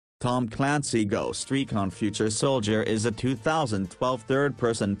Tom Clancy Ghost Recon Future Soldier is a 2012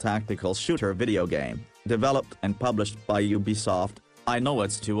 third-person tactical shooter video game, developed and published by Ubisoft. I know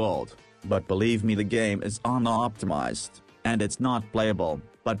it's too old, but believe me, the game is unoptimized, and it's not playable,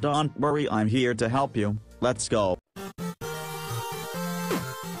 but don't worry, I'm here to help you. Let's go.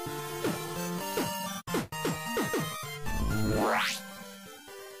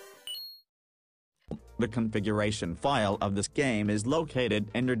 The configuration file of this game is located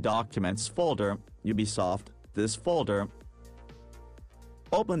in your Documents folder, Ubisoft, this folder.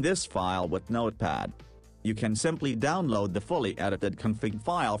 Open this file with Notepad. You can simply download the fully edited config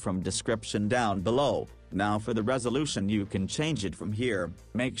file from description down below. Now for the resolution, you can change it from here.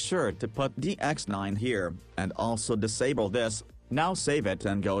 Make sure to put DX9 here, and also disable this. Now save it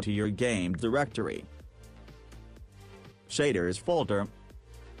and go to your game directory. Shaders folder.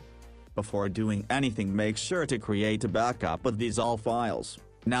 Before doing anything, make sure to create a backup of these all files.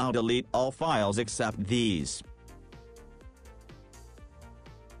 Now delete all files except these.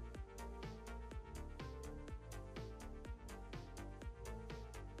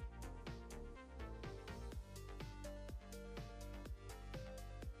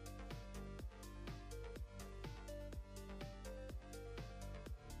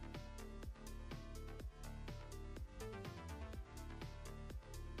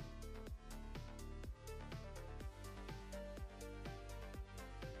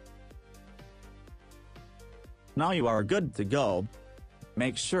 Now you are good to go.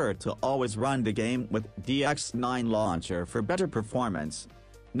 Make sure to always run the game with DX9 launcher for better performance.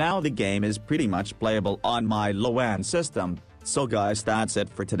 Now the game is pretty much playable on my low-end system. So guys, that's it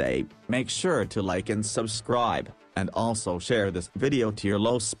for today. Make sure to like and subscribe, and also share this video to your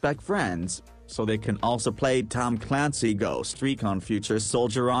low-spec friends, so they can also play Tom Clancy Ghost Recon Future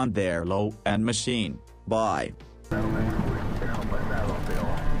Soldier on their low-end machine. Bye.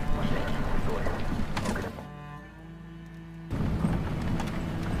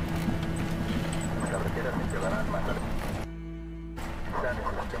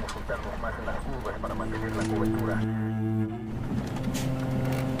 Necesitamos juntarnos más en las curvas para mantener la cobertura.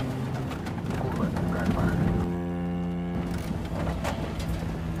 Curva con calma.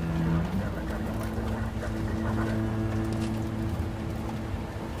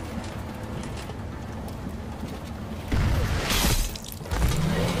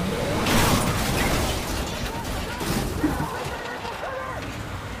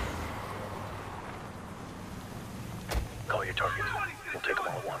 Call your targets. We'll take them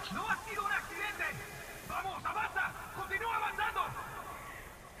all at once.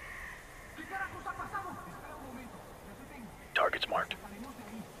 Targets marked.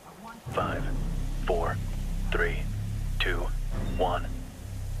 5, 4, 3, 2, 1.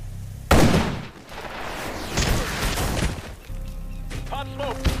 Pop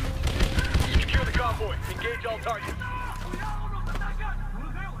smoke! Secure the convoy. Engage all targets.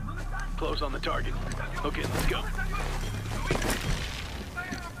 Close on the target. Okay, let's go.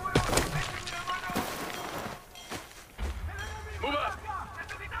 Move up!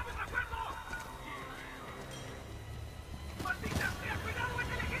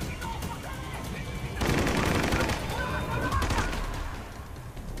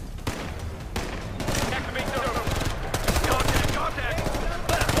 Activate the contact!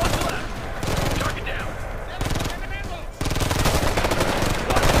 Left, watch the left! Target down!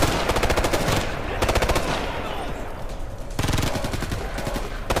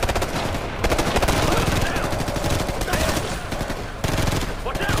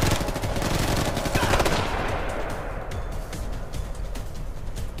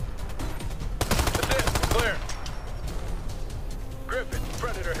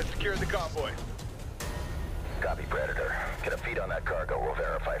 Predator has secured the convoy. Copy, Predator. Get a feed on that cargo. We'll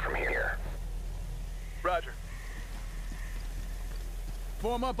verify from here. Roger.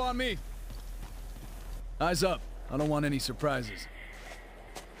 Form up on me. Eyes up. I don't want any surprises.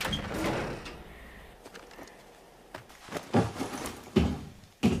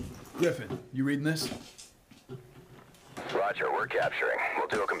 Griffin, you reading this? Roger, we're capturing. We'll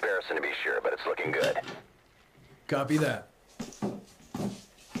do a comparison to be sure, but it's looking good. Copy that.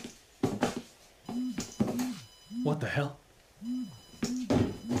 What the hell?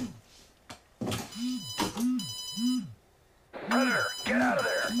 Predator, get out of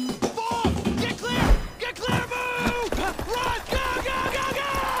there! Move! Get clear! Get clear! Move! Run! Go! Go! Go! Go!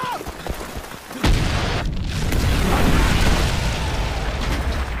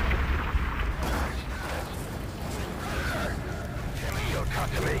 Jimmy, yo, talk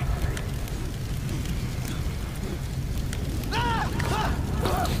to me.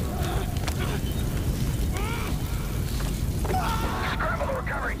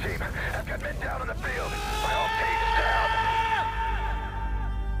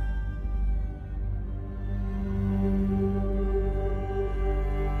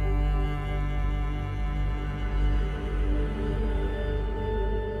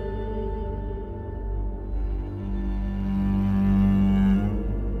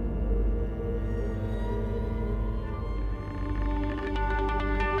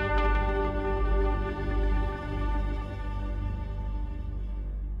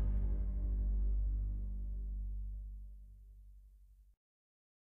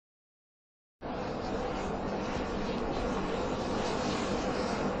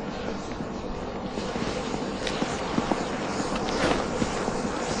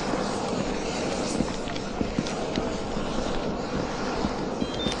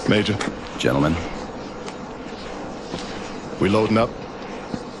 Major. Gentlemen, We loading up?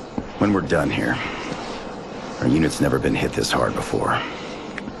 when we're done here, our unit's never been hit this hard before.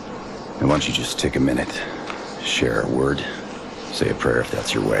 And why don't you just take a minute, share a word, say a prayer if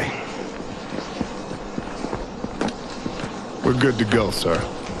that's your way. We're good to go, sir.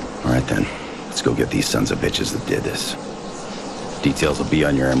 All right then, let's go get these sons of bitches that did this. Details will be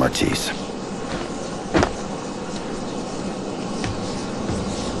on your MRTs.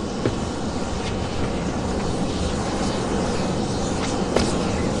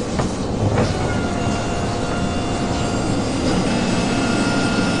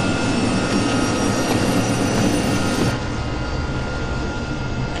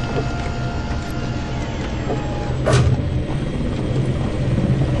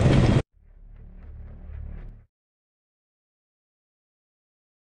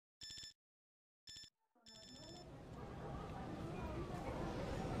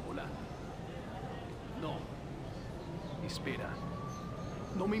 No. Espera.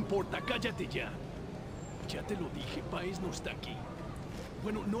 No me importa, cállate ya. Ya te lo dije, Páez no está aquí.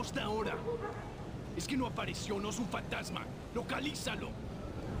 Bueno, no está ahora. Es que no apareció, no es un fantasma. Localízalo.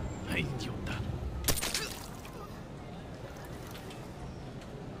 Ay, idiota.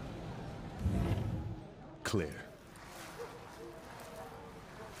 Clear.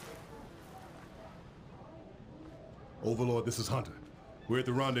 Overlord, this is Hunter. We're at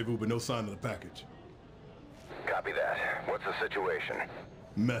the rendezvous, but no sign of the package. Copy that. What's the situation?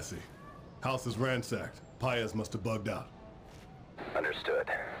 Messy. House is ransacked. Paez must have bugged out. Understood.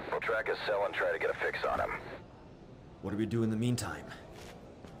 We'll track his cell and try to get a fix on him. What do we do in the meantime?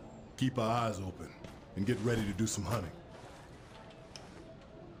 Keep our eyes open and get ready to do some hunting.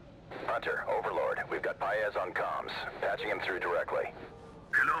 Hunter, Overlord, we've got Paez on comms. Patching him through directly.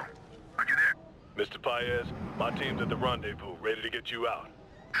 Hello? Are you there? Mr. Paez, my team's at the rendezvous, ready to get you out.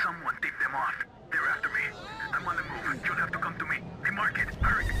 Someone take them off. They're after me. I'm on the move. You'll have to come to me. Hey, mark it.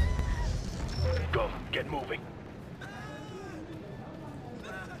 Hurry. Go, get moving.